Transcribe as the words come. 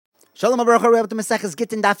Shalom Abaruch, we're up to Maseches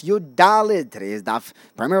Gittin Daf Yud Dalid. Today's daf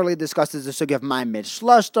primarily discusses the sugya of Ma'amid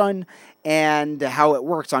Shlashton and how it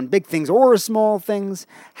works on big things or small things.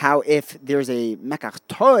 How if there's a Mekach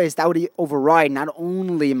Tois, that would override not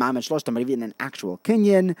only Ma'amid Shlashton, but even an actual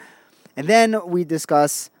Kinyan. And then we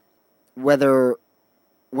discuss whether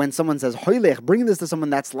when someone says Hoylech, bring this to someone,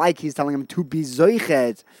 that's like he's telling him to be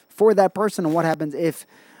Zoichet for that person, and what happens if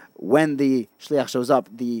when the Shliach shows up,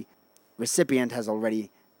 the recipient has already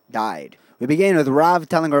died. We begin with Rav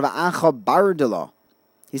telling Rav Acha Bardila.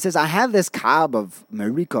 He says, I have this cob of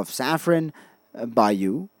marika of saffron by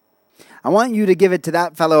you. I want you to give it to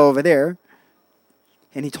that fellow over there.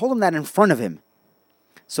 And he told him that in front of him.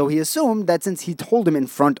 So he assumed that since he told him in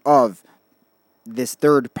front of this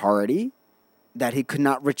third party, that he could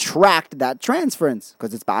not retract that transference,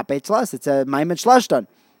 because it's Ba'apei Tzlas, it's a Ma'amid Shlashton.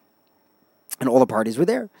 And all the parties were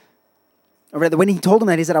there. Or rather, when he told him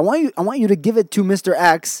that, he said, I want you to give it to Mr.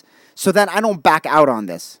 X so that I don't back out on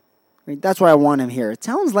this. I mean, that's why I want him here. It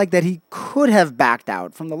sounds like that he could have backed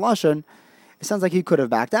out. From the Lashon, it sounds like he could have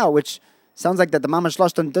backed out, which sounds like that the Ma'amid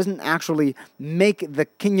Shlashton doesn't actually make the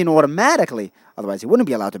Kinyan automatically. Otherwise, he wouldn't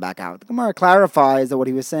be allowed to back out. The Gemara clarifies that what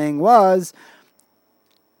he was saying was,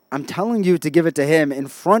 I'm telling you to give it to him in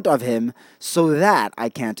front of him so that I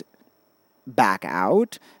can't back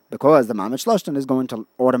out, because the Ma'amid Shlashton is going to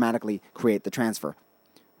automatically create the transfer.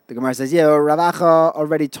 The Gemara says, yeah, Rav Acha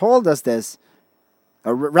already told us this.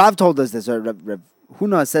 Rav told us this. Or Rav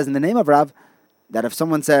Huna says in the name of Rav that if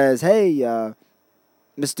someone says, hey,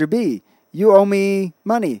 Mr. B, you owe me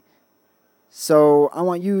money, so I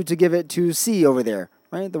want you to give it to C over there,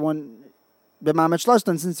 right? The one, the Ma'amid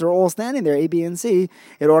Shlashton, since they're all standing there, A, B, and C,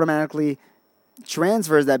 it automatically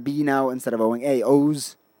transfers that B now, instead of owing A,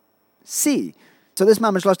 owes C. So this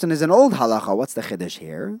Ma'amid Shlashton is an old halacha. What's the chiddush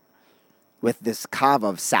here? With this kav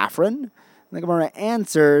of saffron? The Gemara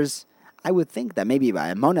answers, I would think that maybe by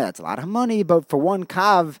a mona, that's a lot of money, but for one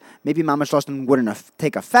kav, maybe Ma'amid Shlashton wouldn't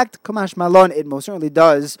take effect. Kamash malon, it most certainly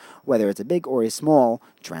does, whether it's a big or a small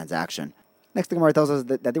transaction. Next, the Gemara tells us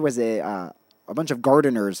that there was a bunch of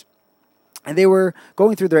gardeners, and they were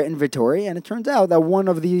going through their inventory, and it turns out that one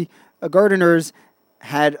of the gardeners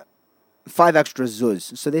had 5 extra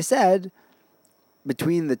zuz. So they said,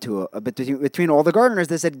 between the two, between all the gardeners,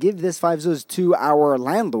 they said, give this 5 zuz to our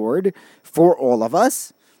landlord for all of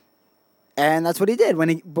us. And that's what he did.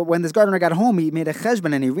 But when this gardener got home, he made a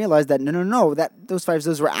cheshbon, and he realized that no, that those 5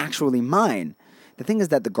 zuz were actually mine. The thing is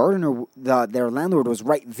that the gardener, their landlord, was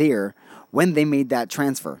right there when they made that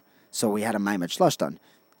transfer. So we had a Ma'amid Shlashton.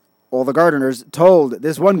 All the gardeners told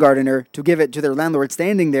this one gardener to give it to their landlord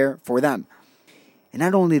standing there for them. And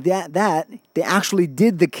not only that they actually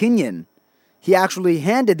did the kinyan. He actually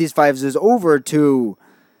handed these 5 zuz over to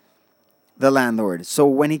the landlord. So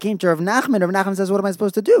when he came to Rav Nachman says, what am I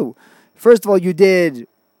supposed to do? First of all, you did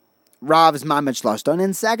Rav's Ma'amid Shlashton,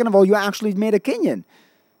 and second of all, you actually made a kinyan.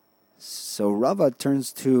 So Rava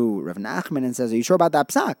turns to Rav Nachman and says, are you sure about that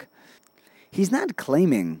psak? He's not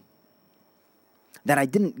claiming that I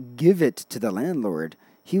didn't give it to the landlord.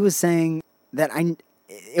 He was saying that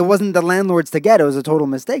it wasn't the landlord's to get. It was a total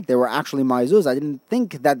mistake. They were actually my zuz. I didn't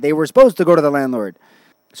think that they were supposed to go to the landlord.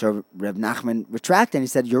 So Reb Nachman retracted and he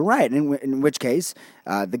said, you're right. In which case,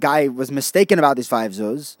 the guy was mistaken about these 5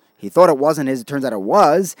 zuz. He thought it wasn't his. It turns out it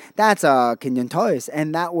was. That's a kinyan tois.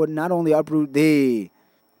 And that would not only uproot the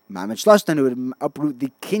Ma'amid Shlashton, it would uproot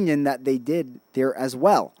the kinyan that they did there as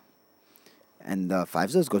well. And the 5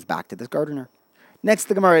 zuz goes back to this gardener. Next,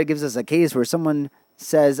 the Gemara gives us a case where someone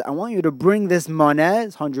says, I want you to bring this money,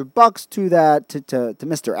 $100 to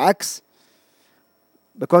Mr. X,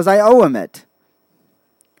 because I owe him it.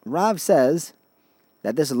 Rav says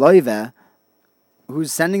that this loive,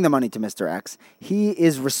 who's sending the money to Mr. X, he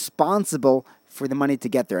is responsible for the money to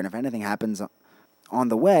get there. And if anything happens on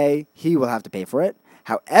the way, he will have to pay for it.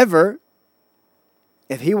 However,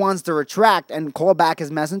 if he wants to retract and call back his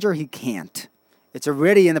messenger, he can't. It's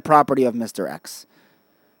already in the property of Mr. X.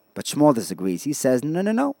 But Shmuel disagrees. He says,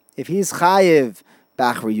 no. If he's chayiv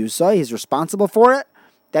b'achri yusai, he's responsible for it.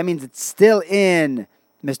 That means it's still in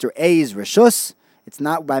Mr. A's reshus. It's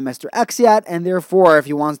not by Mr. X yet, and therefore, if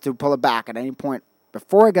he wants to pull it back at any point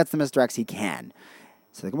before it gets to Mr. X, he can.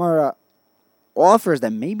 So the Gemara offers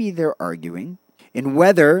that maybe they're arguing in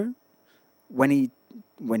whether when he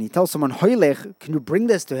tells someone, Hoylech, can you bring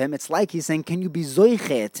this to him? It's like he's saying, can you be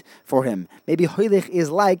zoichet for him? Maybe Hoylech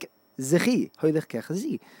is like zechi, Hoylech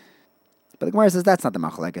kechazi. But the Gemara says that's not the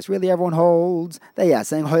machlekes. Really, everyone holds that,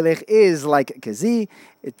 saying Hoylech is like kazi.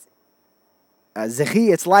 It's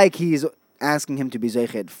zechi, it's like he's asking him to be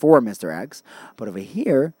zoichet for Mr. X. But over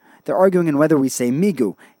here, they're arguing in whether we say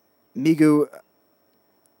migu. Migu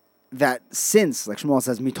that since, like Shmuel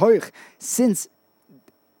says, mitoich, since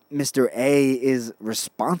Mr. A is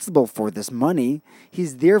responsible for this money,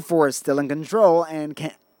 he's therefore still in control and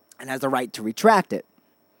has the right to retract it.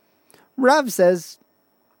 Rav says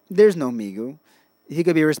there's no migu. He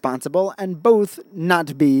could be responsible and both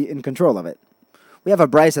not be in control of it. We have a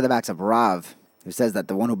brisa that backs up Rav, who says that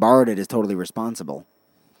the one who borrowed it is totally responsible.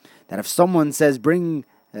 That if someone says,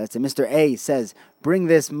 Mr. A says, bring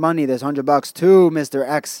this money, this $100 to Mr.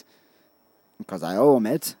 X, because I owe him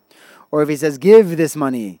it. Or if he says, give this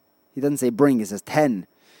money, he doesn't say bring, he says 10.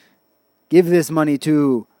 Give this money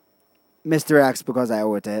to Mr. X because I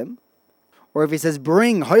owe it to him. Or if he says,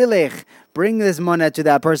 bring this money to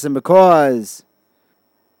that person because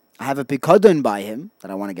I have a pikadon by him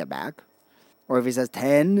that I want to get back. Or if he says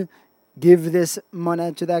 10, give this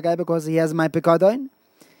money to that guy because he has my pikadon.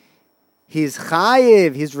 He's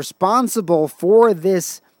chayiv, he's responsible for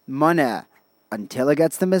this money until it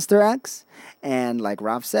gets to Mr. X. And like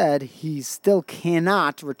Rav said, he still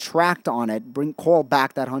cannot retract on it, call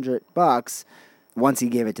back that $100 once he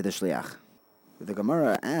gave it to the shliach. The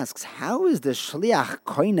Gemara asks, how is the shliach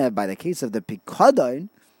koine by the case of the pikadon?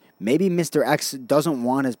 Maybe Mr. X doesn't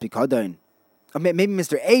want his pikadon. Or maybe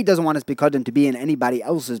Mr. A doesn't want his pikadon to be in anybody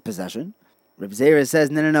else's possession. Reb Zera says,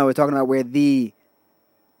 no, we're talking about where the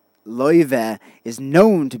loive is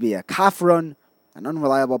known to be a kafron, an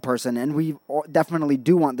unreliable person, and we definitely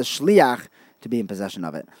do want the shliach to be in possession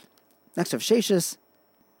of it. Next, Rav Sheshes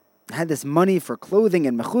had this money for clothing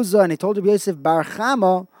and mechuzah, and he told Rabbi Yosef Bar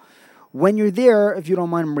Chama, when you're there, if you don't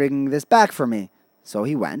mind bringing this back for me. So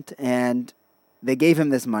he went, and they gave him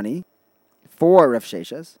this money for Rav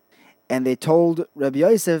Sheshes, and they told Rabbi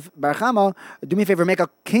Yosef Bar Chama, do me a favor, make a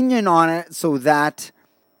kinyan on it so that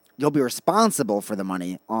you'll be responsible for the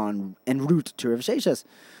money en route to Rav Sheshes.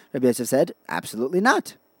 Rabbi Yosef said, absolutely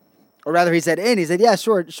not. Or rather, he said, yeah,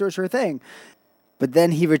 sure thing. But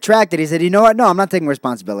then he retracted. He said, you know what? No, I'm not taking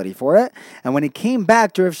responsibility for it. And when he came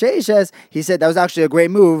back to Rav Sheshes, he said, that was actually a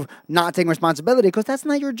great move, not taking responsibility, because that's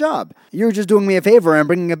not your job. You're just doing me a favor and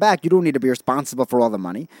bringing it back. You don't need to be responsible for all the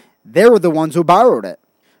money. They were the ones who borrowed it.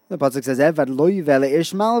 The pasuk says, Evad lo yivele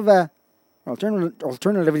ish malveh.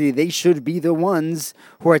 Alternatively, they should be the ones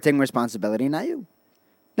who are taking responsibility, not you.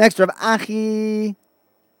 Next, Rav Achi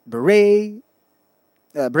Ben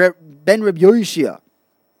Reb Yoshia.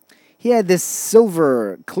 He had this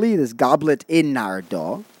silver kli, this goblet in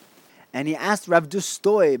Nardo, and he asked Rav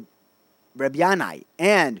Dustoy, Reb Yanai,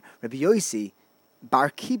 and Reb Yosi Bar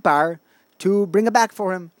Kipar to bring it back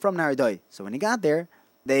for him from Nardo. So when he got there,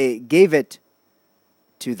 they gave it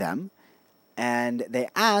to them, and they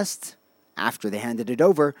asked, after they handed it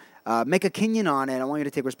over, make a kinyan on it. I want you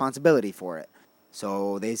to take responsibility for it.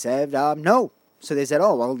 So they said, no. So they said,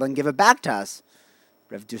 oh, well, then give it back to us.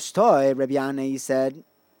 Rav Dustoy, Reb Yanai said,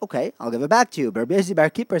 okay, I'll give it back to you. But Rabbi Yossi Bar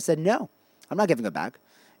Kippur said, no, I'm not giving it back.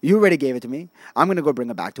 You already gave it to me. I'm going to go bring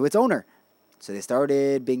it back to its owner. So they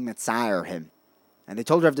started being Metzayir him. And they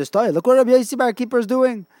told Rav Dustoy, look what Rabbi Yossi Bar Kippur is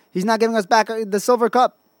doing. He's not giving us back the silver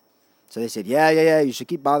cup. So they said, yeah, you should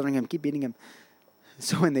keep bothering him, keep beating him.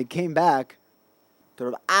 So when they came back to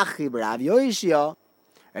Rav Achi Rav Yoshia,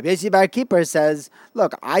 Rabbi Yossi Bar Kippur says,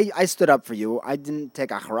 look, I stood up for you. I didn't take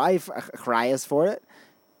a achrayas for it.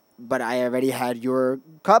 But I already had your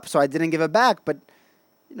cup, so I didn't give it back. But,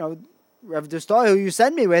 Rav Dustoy, who you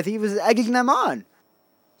sent me with, he was egging them on.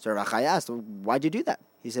 So Rav Achai asked, why'd you do that?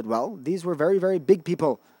 He said, well, these were very, very big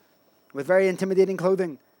people with very intimidating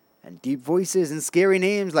clothing and deep voices and scary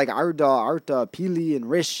names like Arta, Pili, and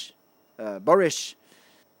Rish, Borish.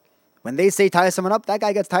 When they say tie someone up, that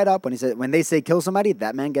guy gets tied up. When they say kill somebody,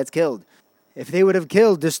 that man gets killed. If they would have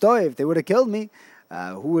killed Dustoy, if they would have killed me,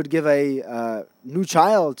 who would give a new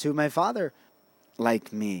child to my father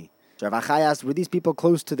like me? So Rav Achai asked, were these people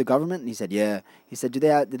close to the government? And he said, yeah. He said, did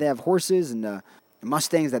they have horses and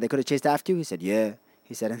Mustangs that they could have chased after you? He said, yeah.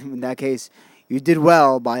 He said, in that case, you did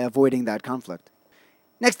well by avoiding that conflict.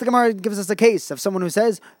 Next, the Gemara gives us a case of someone who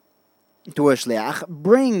says to a shliach,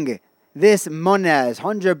 bring this mones,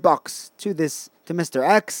 $100 to Mr.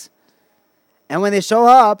 X. And when they show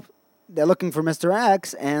up, they're looking for Mr.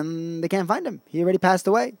 X, and they can't find him. He already passed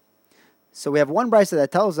away. So we have one brisa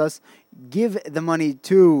that tells us, give the money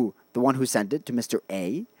to the one who sent it, to Mr.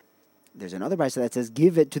 A. There's another brisa that says,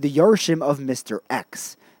 give it to the Yarshim of Mr.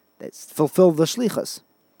 X. That's fulfill the shlichus,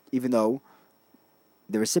 even though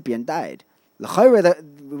the recipient died. We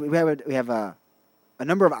have a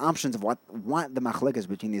number of options of what the machlekas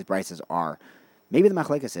between these brises are. Maybe the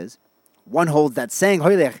machlekas is, one holds that saying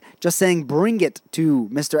hoylech, just saying bring it to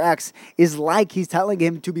Mr. X, is like he's telling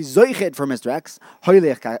him to be zoichet for Mr. X,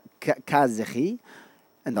 hoylech kazechi.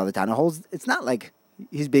 And the other Tana holds it's not like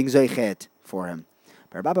he's being zoichet for him.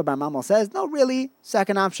 But Rabbi Bar Mamal says, no, really,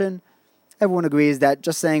 second option. Everyone agrees that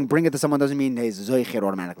just saying bring it to someone doesn't mean he's zoichet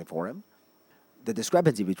automatically for him. The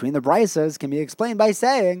discrepancy between the brisas can be explained by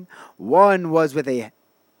saying one was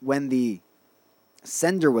when the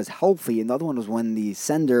sender was healthy, and the other one was when the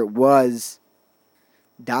sender was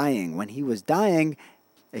dying. When he was dying,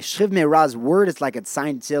 a Shiv Me'raz's word is like it's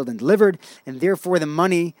signed, sealed, and delivered, and therefore the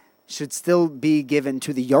money should still be given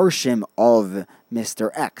to the Yarshim of Mr.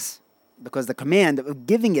 X, because the command of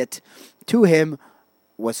giving it to him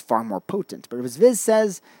was far more potent. But as Viz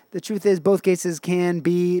says, the truth is both prices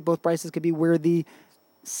could be where the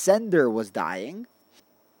sender was dying.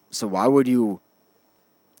 So why would you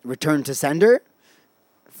return to sender?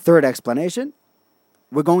 Third explanation,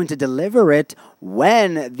 we're going to deliver it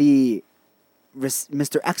when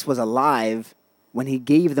Mr. X was alive, when he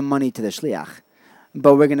gave the money to the shliach.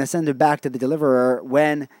 But we're going to send it back to the deliverer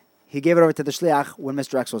when he gave it over to the shliach when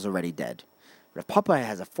Mr. X was already dead. Rav Papa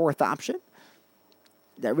has a fourth option,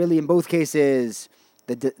 that really in both cases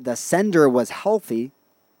the sender was healthy.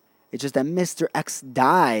 It's just that Mr. X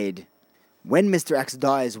died. When Mr. X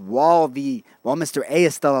dies while Mr. A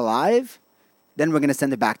is still alive, then we're going to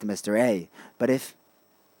send it back to Mr. A. But if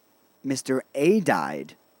Mr. A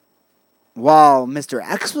died while Mr.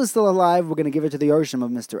 X was still alive, we're going to give it to the Yorshim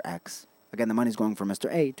of Mr. X. Again, the money's going from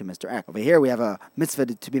Mr. A to Mr. X. Over here we have a mitzvah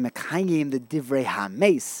to be mekayim the divrei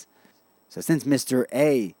ha-meis. So since Mr.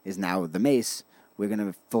 A is now the mace, we're going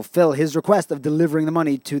to fulfill his request of delivering the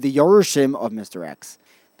money to the Yorshim of Mr. X.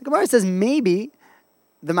 The Gemara says maybe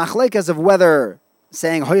the machlekas of whether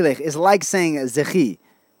saying hoylech is like saying zechi.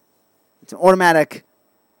 It's an automatic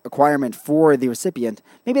acquirement for the recipient.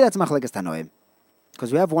 Maybe that's machlekas tanoim.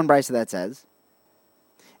 Because we have one brisa that says,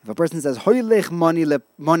 if a person says hoylech money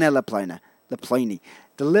leploini,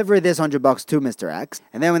 deliver this $100 to Mr. X,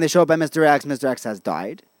 and then when they show up at Mr. X has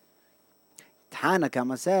died.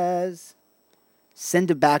 Tanakama says,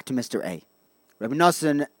 send it back to Mr. A. Rabbi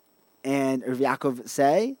Nosson and Rav Yaakov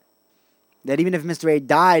say that even if Mr. A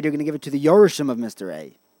died, you're going to give it to the Yorshim of Mr.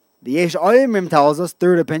 A. The Yesh Oyimrim tells us,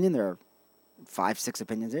 third opinion, there are 5-6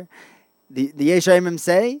 opinions here. The Yesh Oyimrim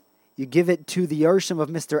say, you give it to the Yorshim of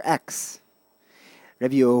Mr. X.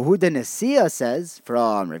 Rabbi Yehuda Nesiya says,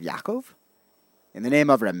 from Rav Yaakov, in the name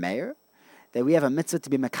of Rav Meir, that we have a mitzvah to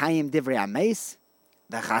be Mekayim Divrei Ameis.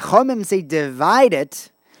 The Chachomim say divide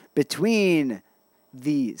it between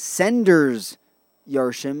the sender's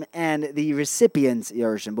Yorshim and the recipient's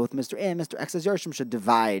Yorshim. Both Mr. A and Mr. X's Yorshim should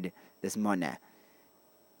divide this money.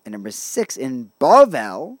 And number 6, in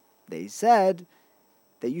Bavel, they said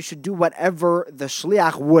that you should do whatever the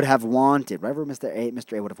Shliach would have wanted, whatever Mr. A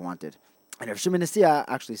would have wanted. And Rav Shimon Nesiya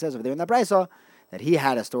actually says over there in that brisa that he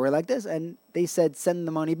had a story like this, and they said send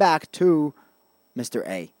the money back to Mr.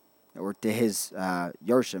 A, or to his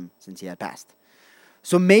Yorshim, since he had passed.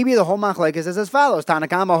 So maybe the whole machlekes is as follows.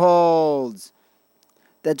 Tanakama holds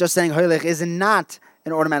that just saying hoylech is not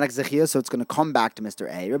an automatic zechiyah, so it's going to come back to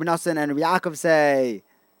Mr. A. Rabbi Nosson and Rabbi Yaakov say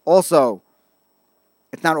also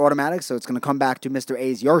it's not automatic, so it's going to come back to Mr.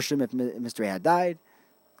 A's Yorshim if Mr. A had died.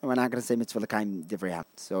 And we're not going to say mitzvah l'kaim divrei ha,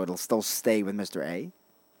 so it'll still stay with Mr. A,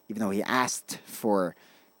 even though he asked for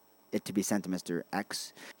it to be sent to Mr.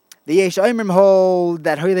 X. The Yesh Oyimrim hold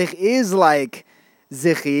that hoylech is like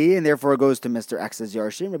Zichi, and therefore it goes to Mr. X's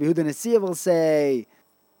Yorshim. Rabbi Yehuda Nesiya will say,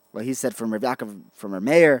 well, he said from Rav Yaakov, from Rav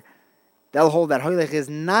Meir, they'll hold that hoylech is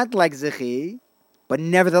not like Zichi, but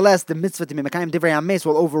nevertheless the mitzvah to be mekayim divrei hames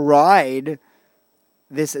will override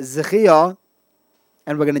this Zichiyah,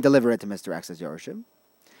 and we're going to deliver it to Mr. X's Yorshim.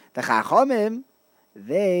 The Chachomim,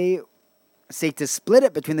 they say to split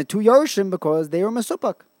it between the two Yorshim because they were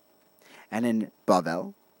Mesupak. And in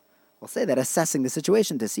Bavel, we'll say that assessing the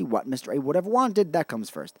situation to see what Mr. A would have wanted, that comes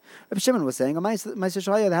first. Rabbi Shimon was saying, my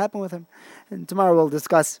Shishaya, that happened with him. And tomorrow we'll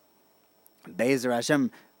discuss Be'ezer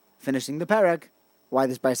Hashem finishing the parak, why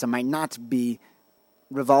this brisa might not be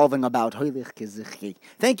revolving about Hoylech Kizichi.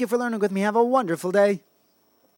 Thank you for learning with me. Have a wonderful day.